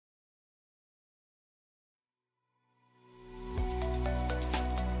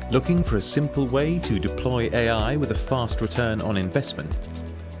Looking for a simple way to deploy AI with a fast return on investment?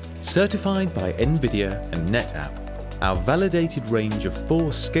 Certified by NVIDIA and NetApp, our validated range of 4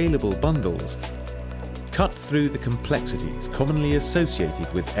 scalable bundles cut through the complexities commonly associated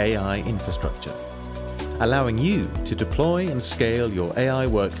with AI infrastructure, allowing you to deploy and scale your AI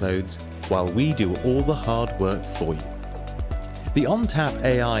workloads while we do all the hard work for you. The ONTAP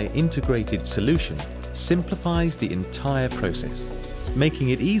AI integrated solution simplifies the entire process, making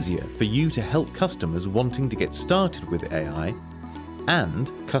it easier for you to help customers wanting to get started with AI and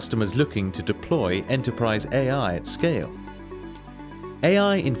customers looking to deploy enterprise AI at scale.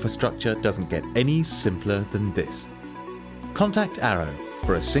 AI infrastructure doesn't get any simpler than this. Contact Arrow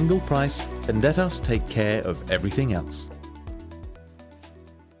for a single price and let us take care of everything else.